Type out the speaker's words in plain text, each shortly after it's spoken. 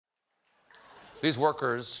These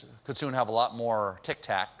workers could soon have a lot more Tic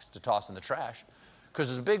Tacs to toss in the trash, because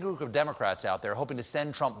there's a big group of Democrats out there hoping to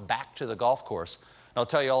send Trump back to the golf course. And I'll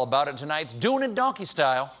tell you all about it tonight's Doin It Donkey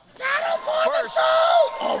Style. For the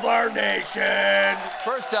soul of our nation.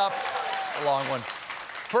 First up, a long one.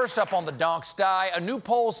 First up on the Donk Style, a new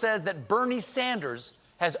poll says that Bernie Sanders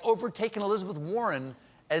has overtaken Elizabeth Warren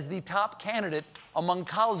as the top candidate among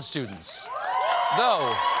college students.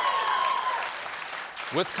 Though,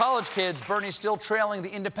 with college kids, Bernie's still trailing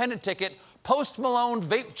the independent ticket, Post Malone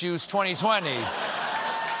Vape Juice 2020.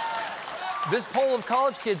 This poll of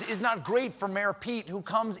college kids is not great for Mayor Pete, who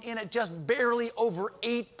comes in at just barely over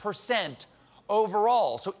 8%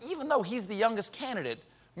 overall. So even though he's the youngest candidate,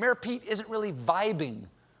 Mayor Pete isn't really vibing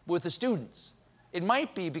with the students. It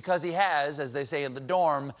might be because he has, as they say in the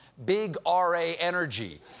dorm, big RA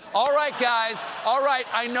energy. All right, guys, all right,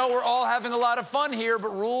 I know we're all having a lot of fun here, but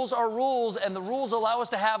rules are rules, and the rules allow us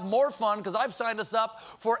to have more fun because I've signed us up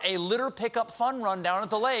for a litter pickup fun run down at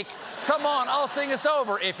the lake. Come on, I'll sing us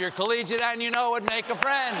over. If you're collegiate and you know it, make a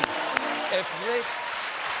friend. If you...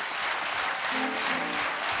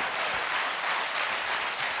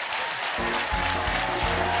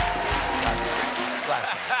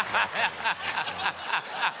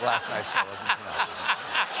 Last night's show wasn't tonight.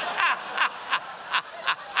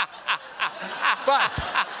 But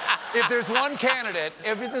if there's one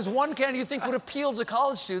candidate you think would appeal to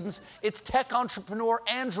college students, it's tech entrepreneur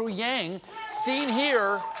Andrew Yang, seen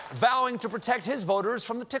here vowing to protect his voters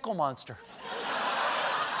from the tickle monster.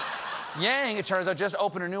 Yang, it turns out, just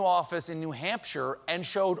opened a new office in New Hampshire and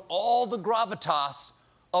showed all the gravitas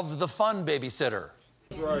of the fun babysitter.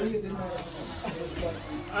 Right.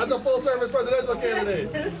 As a full-service presidential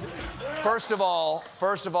candidate. First of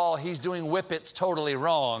all, he's doing whippets totally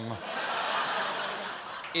wrong,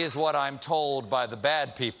 is what I'm told by the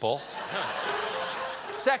bad people.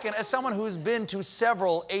 Second, as someone who's been to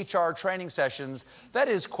several HR training sessions, that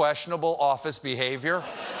is questionable office behavior.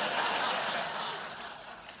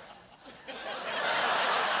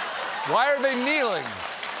 Why are they kneeling?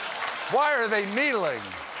 Why are they kneeling?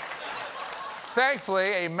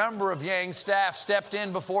 Thankfully, a member of Yang's staff stepped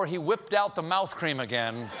in before he whipped out the mouth cream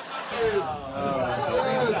again.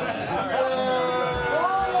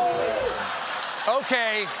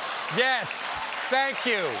 Okay, yes, thank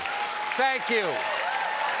you, thank you.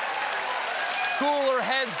 Cooler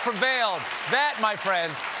heads prevailed. That, my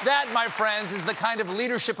friends, is the kind of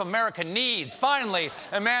leadership America needs. Finally,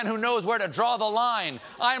 a man who knows where to draw the line.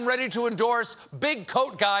 I'm ready to endorse Big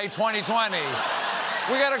Coat Guy 2020.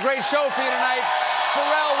 We got a great show for you tonight.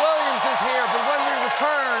 Pharrell Williams is here, but when we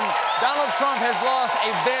return, Donald Trump has lost a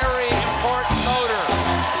very important voter.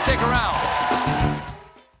 Stick around.